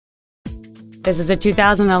This is a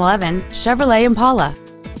 2011 Chevrolet Impala.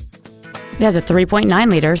 It has a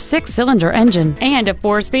 3.9-liter six-cylinder engine and a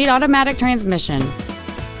 4-speed automatic transmission.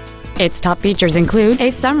 Its top features include a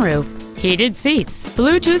sunroof, heated seats,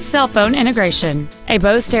 Bluetooth cell phone integration, a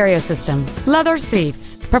Bose stereo system, leather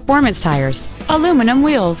seats, performance tires, aluminum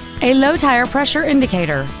wheels, a low tire pressure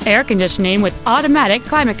indicator, air conditioning with automatic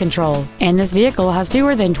climate control, and this vehicle has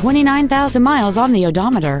fewer than 29,000 miles on the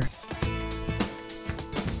odometer.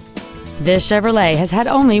 This Chevrolet has had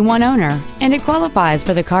only one owner, and it qualifies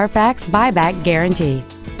for the Carfax buyback guarantee.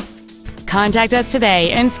 Contact us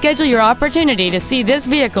today and schedule your opportunity to see this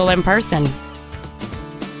vehicle in person.